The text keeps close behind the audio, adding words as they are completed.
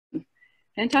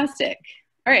Fantastic.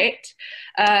 All right.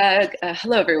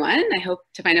 Hello, everyone. I hope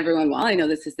to find everyone well. I know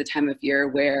this is the time of year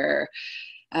where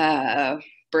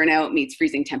burnout meets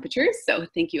freezing temperatures. So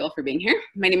thank you all for being here.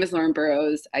 My name is Lauren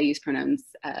Burrows. I use pronouns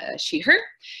she, her,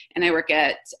 and I work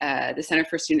at the Center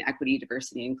for Student Equity,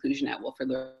 Diversity, and Inclusion at Wilfrid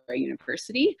Laurier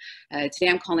University. Today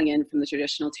I'm calling in from the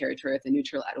traditional territory of the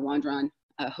neutral Attawandaron,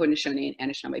 Haudenosaunee,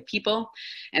 and Anishinaabe people,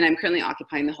 and I'm currently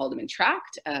occupying the Haldimand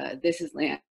Tract. This is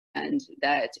land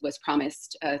that was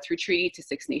promised through treaty to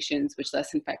Six Nations, which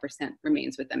less than 5%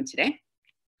 remains with them today.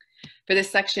 For this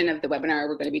section of the webinar,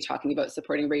 we're going to be talking about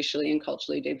supporting racially and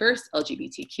culturally diverse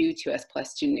LGBTQ2S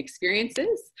plus student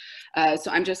experiences.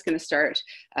 So I'm just going to start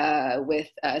with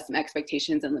some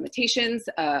expectations and limitations.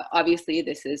 Obviously,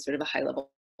 this is sort of a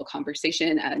high-level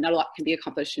conversation. Not a lot can be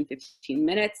accomplished in 15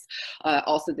 minutes.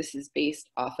 Also, this is based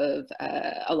off of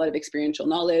a lot of experiential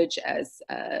knowledge as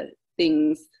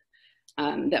things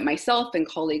that myself and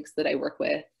colleagues that I work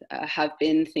with have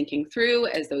been thinking through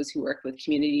as those who work with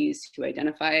communities who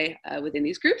identify within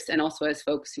these groups, and also as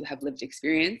folks who have lived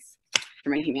experience for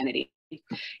my humanity.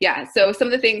 Yeah, so some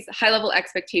of the things, high-level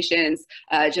expectations,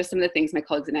 just some of the things my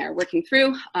colleagues and I are working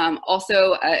through.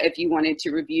 Also, if you wanted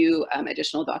to review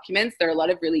additional documents, there are a lot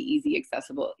of really easily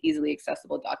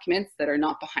accessible documents that are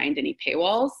not behind any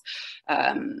paywalls.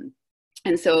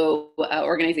 And so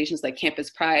organizations like Campus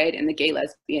Pride and the Gay,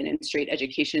 Lesbian, and Straight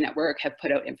Education Network have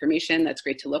put out information that's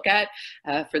great to look at.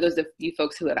 For those of you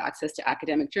folks who have access to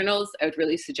academic journals, I would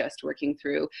really suggest working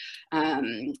through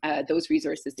those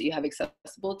resources that you have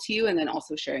accessible to you, and then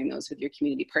also sharing those with your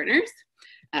community partners.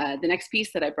 The next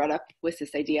piece that I brought up was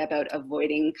this idea about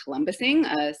avoiding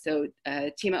Columbusing. So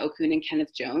Tima Okun and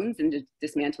Kenneth Jones in the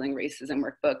Dismantling Racism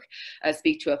workbook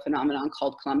speak to a phenomenon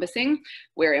called Columbusing,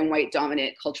 where in white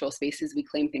dominant cultural spaces we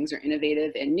claim things are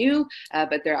innovative and new,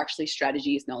 but they're actually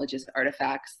strategies, knowledges,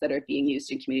 artifacts that are being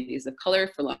used in communities of color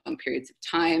for long periods of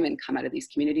time and come out of these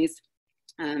communities.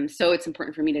 So it's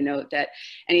important for me to note that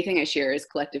anything I share is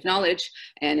collective knowledge,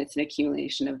 and it's an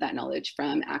accumulation of that knowledge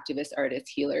from activists, artists,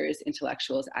 healers,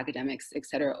 intellectuals, academics,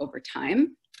 etc. over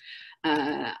time.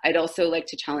 I'd also like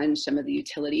to challenge some of the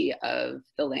utility of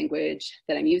the language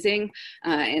that I'm using,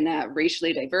 in that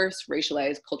racially diverse,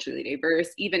 racialized, culturally diverse,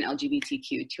 even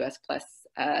LGBTQ2S plus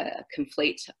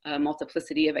conflate a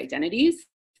multiplicity of identities.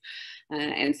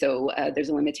 And so there's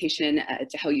a limitation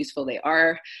to how useful they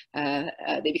are.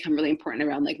 They become really important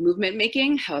around like movement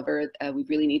making. However, we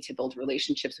really need to build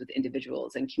relationships with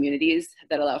individuals and communities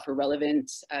that allow for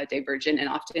relevant, divergent, and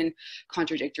often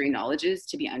contradictory knowledges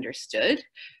to be understood.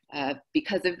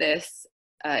 Because of this,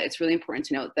 it's really important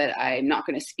to note that I'm not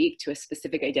going to speak to a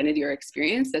specific identity or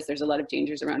experience, as there's a lot of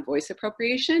dangers around voice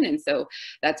appropriation. And so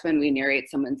that's when we narrate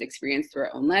someone's experience through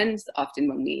our own lens, often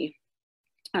when we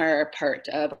are part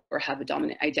of or have a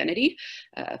dominant identity.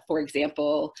 For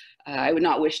example, I would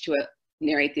not wish to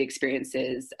narrate the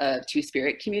experiences of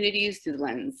Two-Spirit communities through the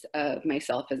lens of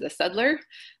myself as a settler.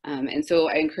 And so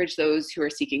I encourage those who are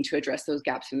seeking to address those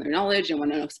gaps in their knowledge and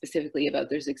want to know specifically about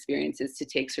those experiences to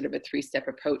take sort of a three-step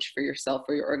approach for yourself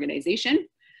or your organization.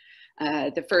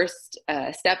 The first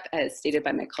step, as stated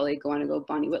by my colleague Gwanago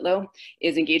Bonnie Whitlow,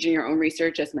 is engaging your own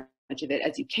research as much of it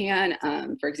as you can.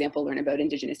 For example, learn about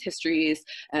Indigenous histories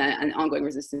and ongoing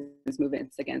resistance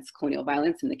movements against colonial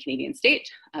violence in the Canadian state.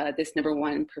 This number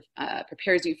one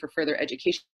prepares you for further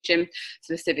education,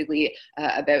 specifically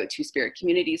about Two-Spirit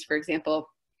communities, for example.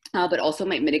 But also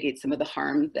might mitigate some of the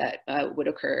harm that would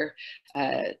occur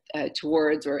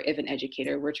towards or if an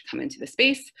educator were to come into the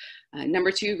space.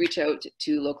 Number two, reach out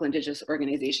to local Indigenous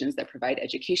organizations that provide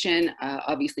education.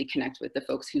 Obviously connect with the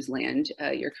folks whose land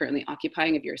you're currently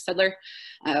occupying if you're a settler.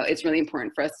 It's really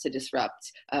important for us to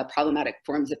disrupt problematic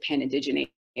forms of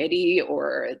pan-Indigeneity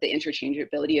or the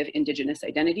interchangeability of Indigenous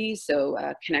identities. So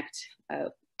connect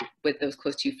with those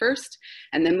close to you first,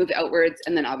 and then move outwards,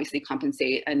 and then obviously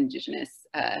compensate an Indigenous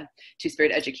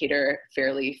Two-Spirit educator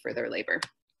fairly for their labor.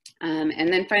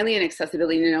 And then finally, an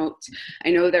accessibility note.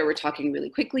 I know that we're talking really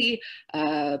quickly,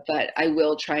 but I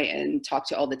will try and talk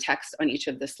to all the text on each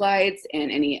of the slides,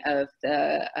 and any of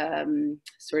the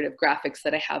sort of graphics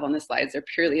that I have on the slides are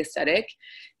purely aesthetic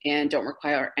and don't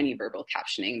require any verbal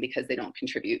captioning because they don't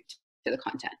contribute to the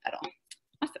content at all.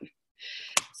 Awesome.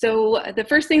 So the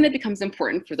first thing that becomes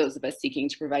important for those of us seeking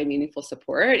to provide meaningful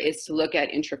support is to look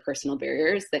at intrapersonal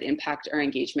barriers that impact our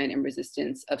engagement and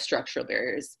resistance of structural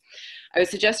barriers. I would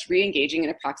suggest re-engaging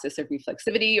in a praxis of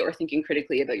reflexivity or thinking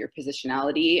critically about your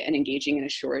positionality and engaging in a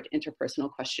short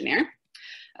interpersonal questionnaire.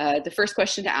 The first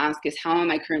question to ask is, how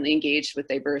am I currently engaged with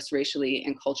diverse, racially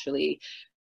and culturally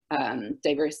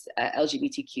diverse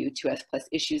LGBTQ2S plus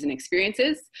issues and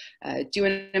experiences. Do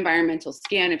an environmental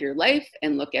scan of your life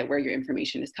and look at where your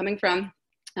information is coming from.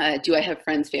 Do I have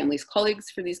friends, families, colleagues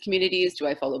for these communities? Do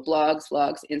I follow blogs,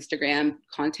 vlogs, Instagram,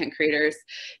 content creators?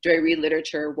 Do I read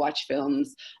literature, watch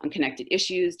films on connected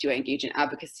issues? Do I engage in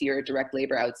advocacy or direct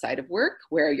labor outside of work?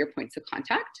 Where are your points of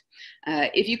contact?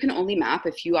 If you can only map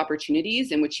a few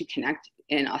opportunities in which you connect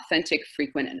in authentic,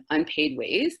 frequent, and unpaid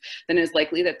ways, then it's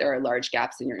likely that there are large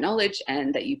gaps in your knowledge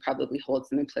and that you probably hold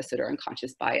some implicit or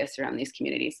unconscious bias around these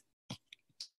communities.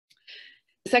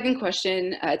 The second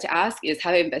question to ask is,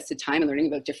 have I invested time in learning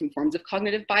about different forms of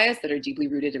cognitive bias that are deeply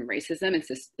rooted in racism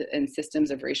and systems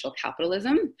of racial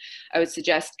capitalism? I would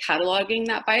suggest cataloging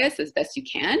that bias as best you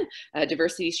can.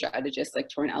 Diversity strategists like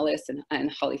Torrin Ellis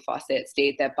and Holly Fawcett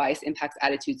state that bias impacts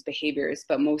attitudes, behaviors,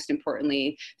 but most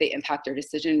importantly, they impact our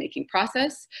decision-making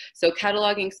process. So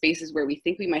cataloging spaces where we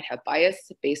think we might have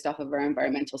bias based off of our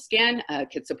environmental scan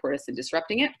could support us in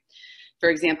disrupting it. For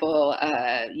example,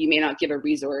 you may not give a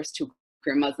resource to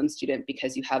queer Muslim student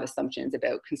because you have assumptions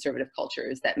about conservative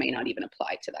cultures that may not even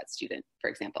apply to that student,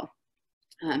 for example.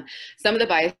 Some of the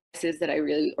biases that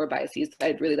biases that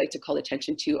I'd really like to call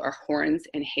attention to are horns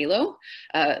and halo.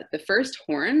 The first,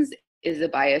 horns, is a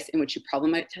bias in which you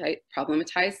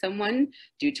problematize someone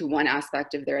due to one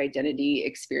aspect of their identity,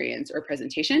 experience, or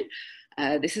presentation.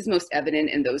 This is most evident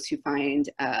in those who find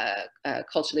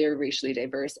culturally or racially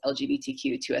diverse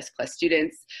LGBTQ2S plus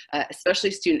students, especially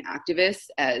student activists,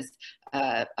 as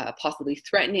possibly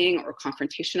threatening or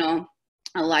confrontational,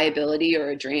 a liability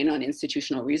or a drain on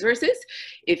institutional resources.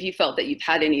 If you felt that you've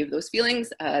had any of those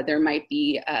feelings, there might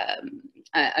be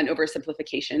an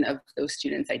oversimplification of those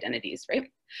students' identities,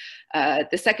 right?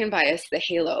 The second bias, the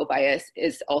halo bias,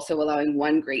 is also allowing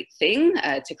one great thing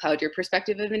to cloud your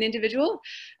perspective of an individual.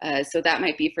 So that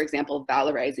might be, for example,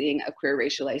 valorizing a queer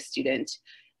racialized student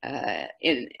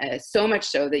so much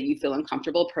so that you feel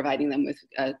uncomfortable providing them with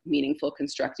meaningful,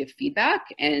 constructive feedback.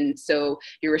 And so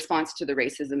your response to the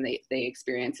racism they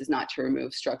experience is not to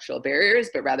remove structural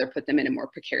barriers, but rather put them in a more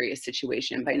precarious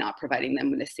situation by not providing them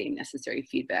with the same necessary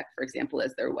feedback, for example,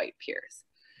 as their white peers.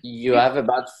 You have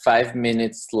about 5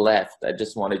 minutes left. I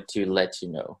just wanted to let you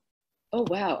know. Oh,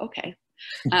 wow. Okay.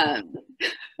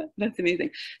 That's amazing.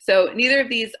 So neither of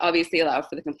these obviously allow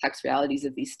for the complex realities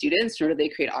of these students, nor do they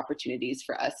create opportunities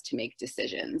for us to make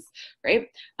decisions, right,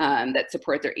 that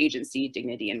support their agency,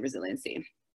 dignity, and resiliency.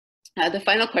 The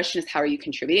final question is, how are you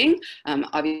contributing?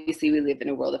 Obviously, we live in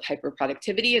a world of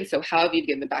hyperproductivity, and so how have you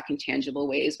given back in tangible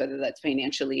ways, whether that's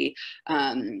financially,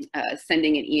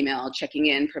 sending an email, checking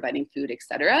in, providing food,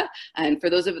 etc. And for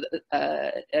those of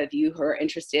you who are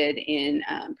interested in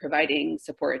providing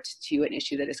support to an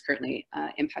issue that is currently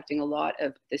impacting a lot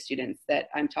of the students that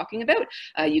I'm talking about,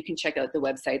 you can check out the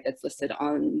website that's listed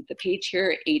on the page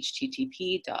here,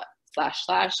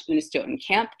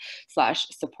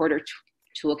 http://unistotencamp/supporter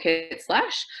toolkit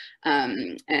 /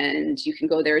 and you can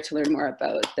go there to learn more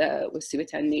about the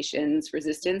Wet'suwet'en Nation's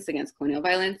resistance against colonial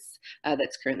violence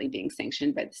that's currently being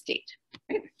sanctioned by the state.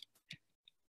 Right?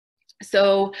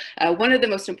 So one of the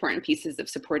most important pieces of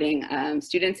supporting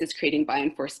students is creating by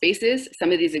and for spaces.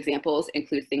 Some of these examples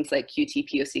include things like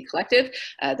QT-POC Collective,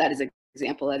 that is a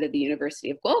example out of the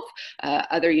University of Guelph.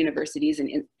 Other universities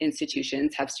and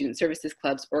institutions have student services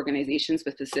clubs, organizations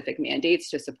with specific mandates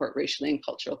to support racially and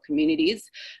cultural communities.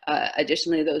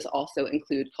 Additionally, those also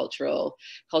include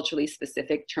culturally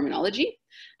specific terminology.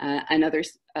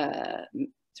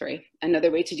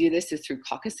 Another way to do this is through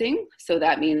caucusing. So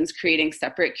that means creating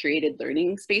separate curated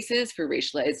learning spaces for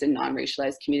racialized and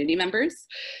non-racialized community members.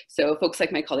 So folks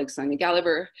like my colleague Sonia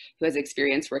Gallagher, who has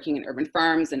experience working in urban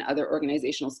farms and other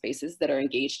organizational spaces that are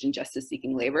engaged in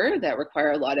justice-seeking labor that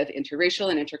require a lot of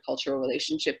interracial and intercultural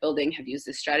relationship building, have used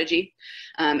this strategy.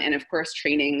 And of course,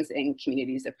 trainings and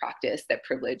communities of practice that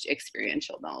privilege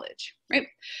experiential knowledge, right?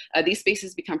 These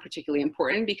spaces become particularly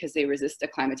important because they resist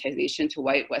acclimatization to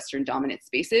white Western dominant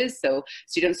spaces. So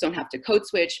students don't have to code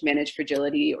switch, manage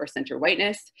fragility, or center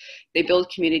whiteness. They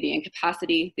build community and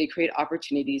capacity. They create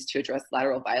opportunities to address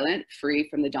lateral violence free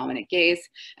from the dominant gaze,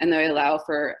 and they allow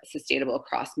for sustainable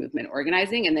cross-movement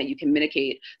organizing, and that you can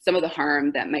mitigate some of the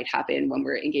harm that might happen when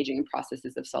we're engaging in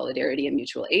processes of solidarity and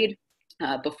mutual aid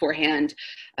beforehand,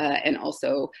 and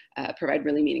also provide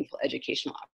really meaningful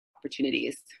educational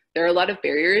opportunities There are a lot of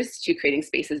barriers to creating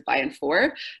spaces by and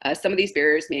for. Some of these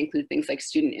barriers may include things like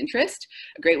student interest.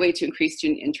 A great way to increase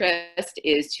student interest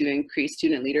is to increase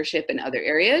student leadership in other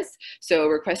areas. So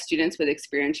request students with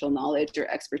experiential knowledge or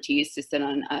expertise to sit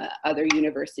on other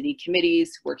university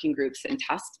committees, working groups, and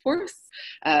task force.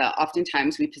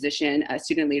 Oftentimes we position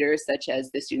student leaders such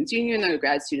as the Students' Union or the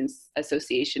Grad Students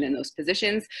Association in those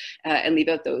positions and leave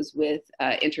out those with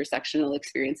intersectional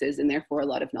experiences and therefore a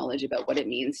lot of knowledge about what it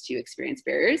means to experience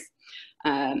barriers.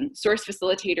 Source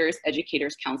facilitators,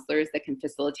 educators, counselors that can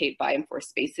facilitate by and for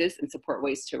spaces and support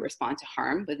ways to respond to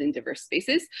harm within diverse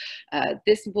spaces.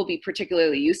 This will be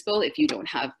particularly useful if you don't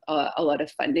have a lot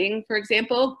of funding, for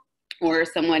example, or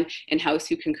someone in-house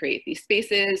who can create these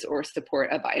spaces or support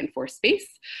a by and for space.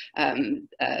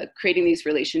 Creating these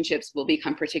relationships will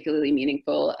become particularly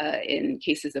meaningful in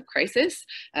cases of crisis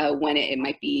when it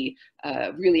might be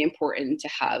really important to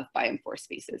have by and for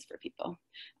spaces for people.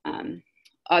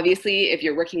 Obviously, if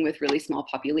you're working with really small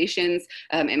populations,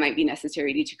 it might be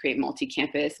necessary to create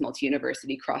multi-campus,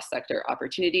 multi-university, cross-sector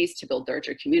opportunities to build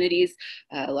larger communities.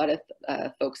 A lot of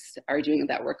folks are doing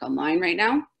that work online right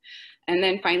now. And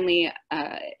then finally,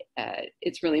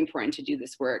 it's really important to do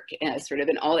this work sort of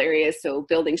in all areas. So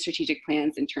building strategic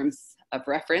plans in terms of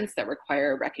reference that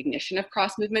require recognition of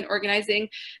cross-movement organizing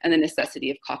and the necessity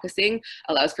of caucusing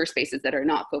allows for spaces that are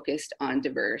not focused on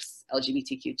diverse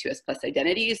LGBTQ2S+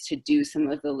 identities to do some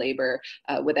of the labor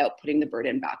without putting the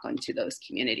burden back onto those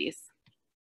communities.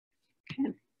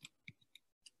 Okay.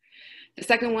 The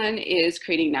second one is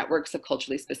creating networks of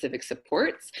culturally specific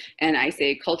supports. And I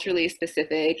say culturally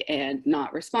specific and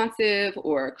not responsive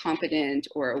or competent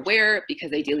or aware,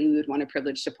 because ideally we would want to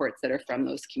privilege supports that are from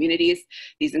those communities.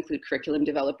 These include curriculum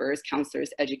developers,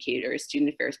 counselors, educators,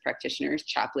 student affairs practitioners,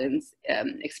 chaplains,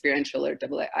 experiential or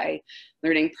II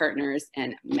learning partners,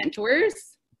 and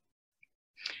mentors.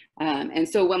 And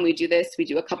so when we do this, we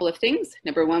do a couple of things.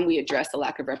 Number one, we address the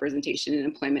lack of representation and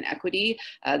employment equity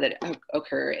that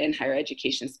occur in higher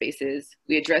education spaces.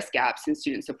 We address gaps in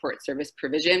student support service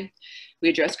provision. We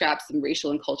address gaps in racial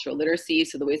and cultural literacy,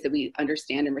 so the ways that we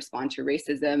understand and respond to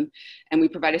racism. And we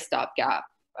provide a stopgap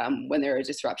when there are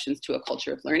disruptions to a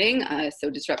culture of learning. So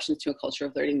disruptions to a culture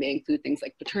of learning may include things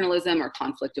like paternalism or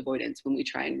conflict avoidance when we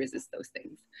try and resist those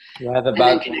things. You have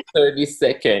about 30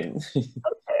 seconds. Okay,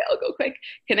 I'll go quick.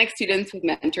 Connect students with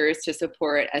mentors to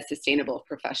support a sustainable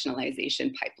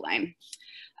professionalization pipeline.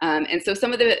 And so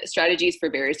some of the strategies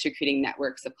for barriers to creating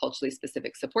networks of culturally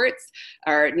specific supports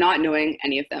are not knowing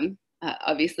any of them.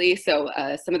 Obviously, so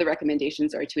some of the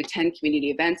recommendations are to attend community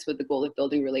events with the goal of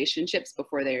building relationships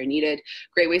before they are needed.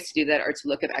 Great ways to do that are to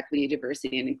look at equity,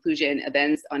 diversity, and inclusion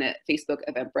events on a Facebook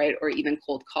Eventbrite, or even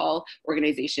cold call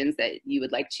organizations that you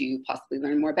would like to possibly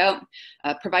learn more about.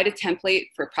 Provide a template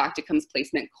for practicums,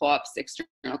 placement, co-ops,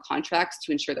 external contracts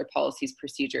to ensure their policies,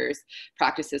 procedures,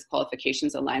 practices,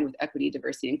 qualifications align with equity,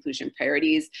 diversity, inclusion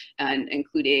priorities, and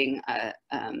including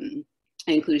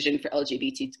inclusion for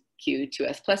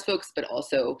LGBTQ2S+ folks, but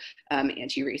also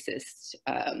anti-racist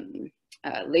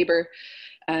labor.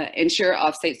 Ensure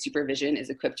offsite supervision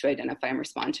is equipped to identify and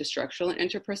respond to structural and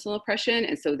interpersonal oppression.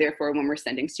 And so therefore, when we're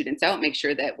sending students out, make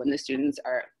sure that when the students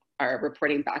are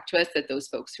reporting back to us, that those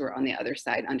folks who are on the other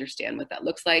side understand what that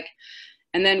looks like.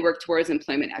 And then work towards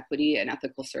employment equity and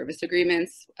ethical service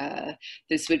agreements.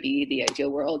 This would be the ideal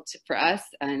world for us.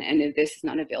 And if this is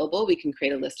not available, we can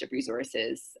create a list of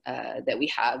resources that we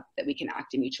have that we can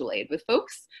act in mutual aid with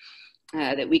folks,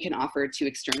 that we can offer to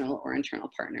external or internal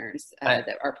partners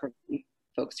that are providing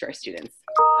folks to our students.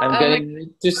 I'm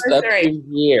going to stop you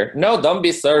here. No, don't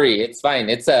be sorry. It's fine.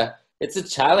 It's a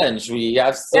challenge. We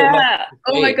have so much.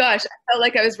 Oh my gosh, I felt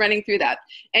like I was running through that.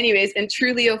 Anyways, in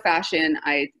true Leo fashion,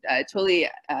 I totally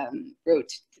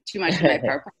wrote too much in my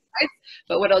PowerPoint slides,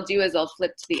 but what I'll do is I'll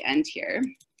flip to the end here.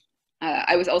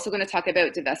 I was also going to talk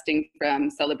about divesting from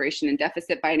celebration and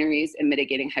deficit binaries and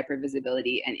mitigating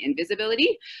hypervisibility and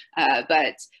invisibility.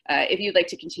 But if you'd like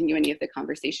to continue any of the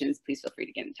conversations, please feel free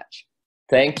to get in touch.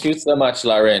 Thank you so much,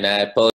 Lauren. I apologize.